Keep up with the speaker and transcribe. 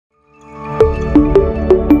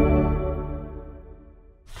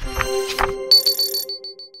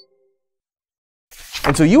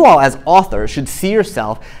And so you all, as authors, should see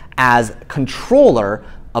yourself as controller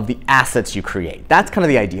of the assets you create. That's kind of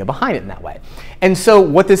the idea behind it in that way. And so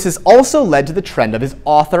what this has also led to the trend of is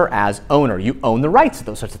author as owner. You own the rights to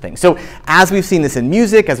those sorts of things. So as we've seen this in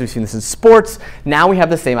music, as we've seen this in sports, now we have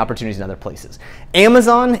the same opportunities in other places.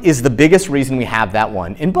 Amazon is the biggest reason we have that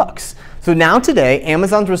one in books. So now today,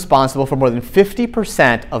 Amazon's responsible for more than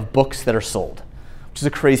 50% of books that are sold, which is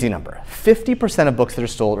a crazy number. 50% of books that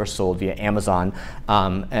are sold via Amazon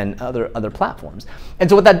and other platforms. And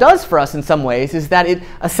so what that does for us in some ways is that it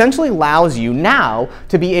essentially allows you now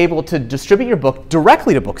to be able to distribute your book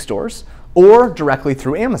directly to bookstores or directly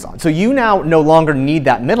through Amazon. So you now no longer need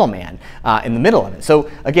that middleman in the middle of it. So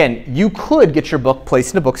again, you could get your book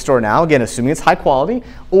placed in a bookstore now, again, assuming it's high quality,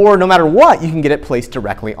 or no matter what, you can get it placed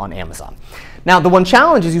directly on Amazon. Now, the one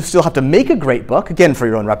challenge is you still have to make a great book, again, for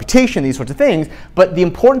your own reputation, these sorts of things. But the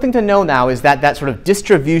important thing to know now is that that sort of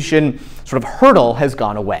distribution sort of hurdle has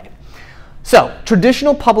gone away. So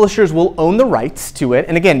traditional publishers will own the rights to it.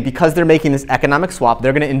 And again, because they're making this economic swap,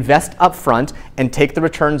 they're going to invest up front and take the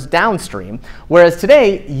returns downstream. Whereas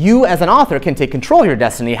today, you as an author can take control of your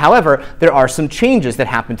destiny. However, there are some changes that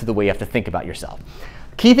happen to the way you have to think about yourself.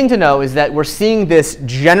 Key thing to know is that we're seeing this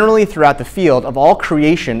generally throughout the field of all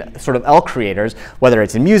creation, sort of all creators, whether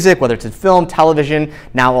it's in music, whether it's in film, television,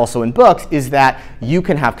 now also in books, is that you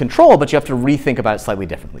can have control, but you have to rethink about it slightly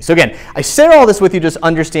differently. So again, I share all this with you just to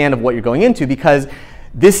understand of what you're going into, because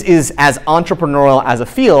this is as entrepreneurial as a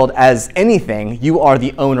field as anything. You are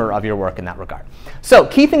the owner of your work in that regard. So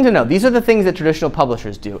key thing to know, these are the things that traditional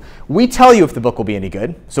publishers do. We tell you if the book will be any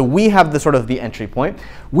good. So we have the sort of the entry point.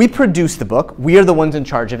 We produce the book. We are the ones in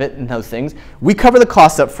charge of it and those things. We cover the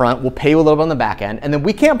costs up front. We'll pay you a little bit on the back end. And then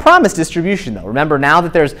we can't promise distribution though. Remember, now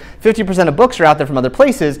that there's 50% of books are out there from other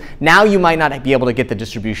places, now you might not be able to get the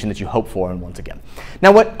distribution that you hope for. And once again,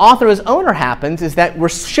 now what author as owner happens is that we're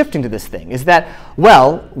shifting to this thing, is that,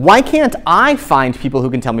 well, why can't I find people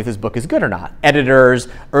who can tell me if this book is good or not? Editors,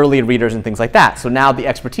 early readers, and things like that. So now the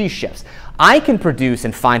expertise shifts. I can produce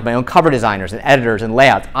and find my own cover designers and editors and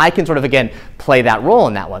layouts. I can sort of, again, play that role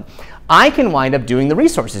in that one. I can wind up doing the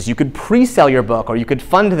resources. You could pre-sell your book, or you could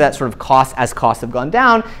fund that sort of cost as costs have gone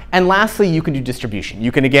down. And lastly, you can do distribution.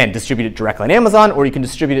 You can, again, distribute it directly on Amazon, or you can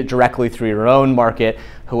distribute it directly through your own market,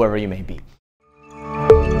 whoever you may be.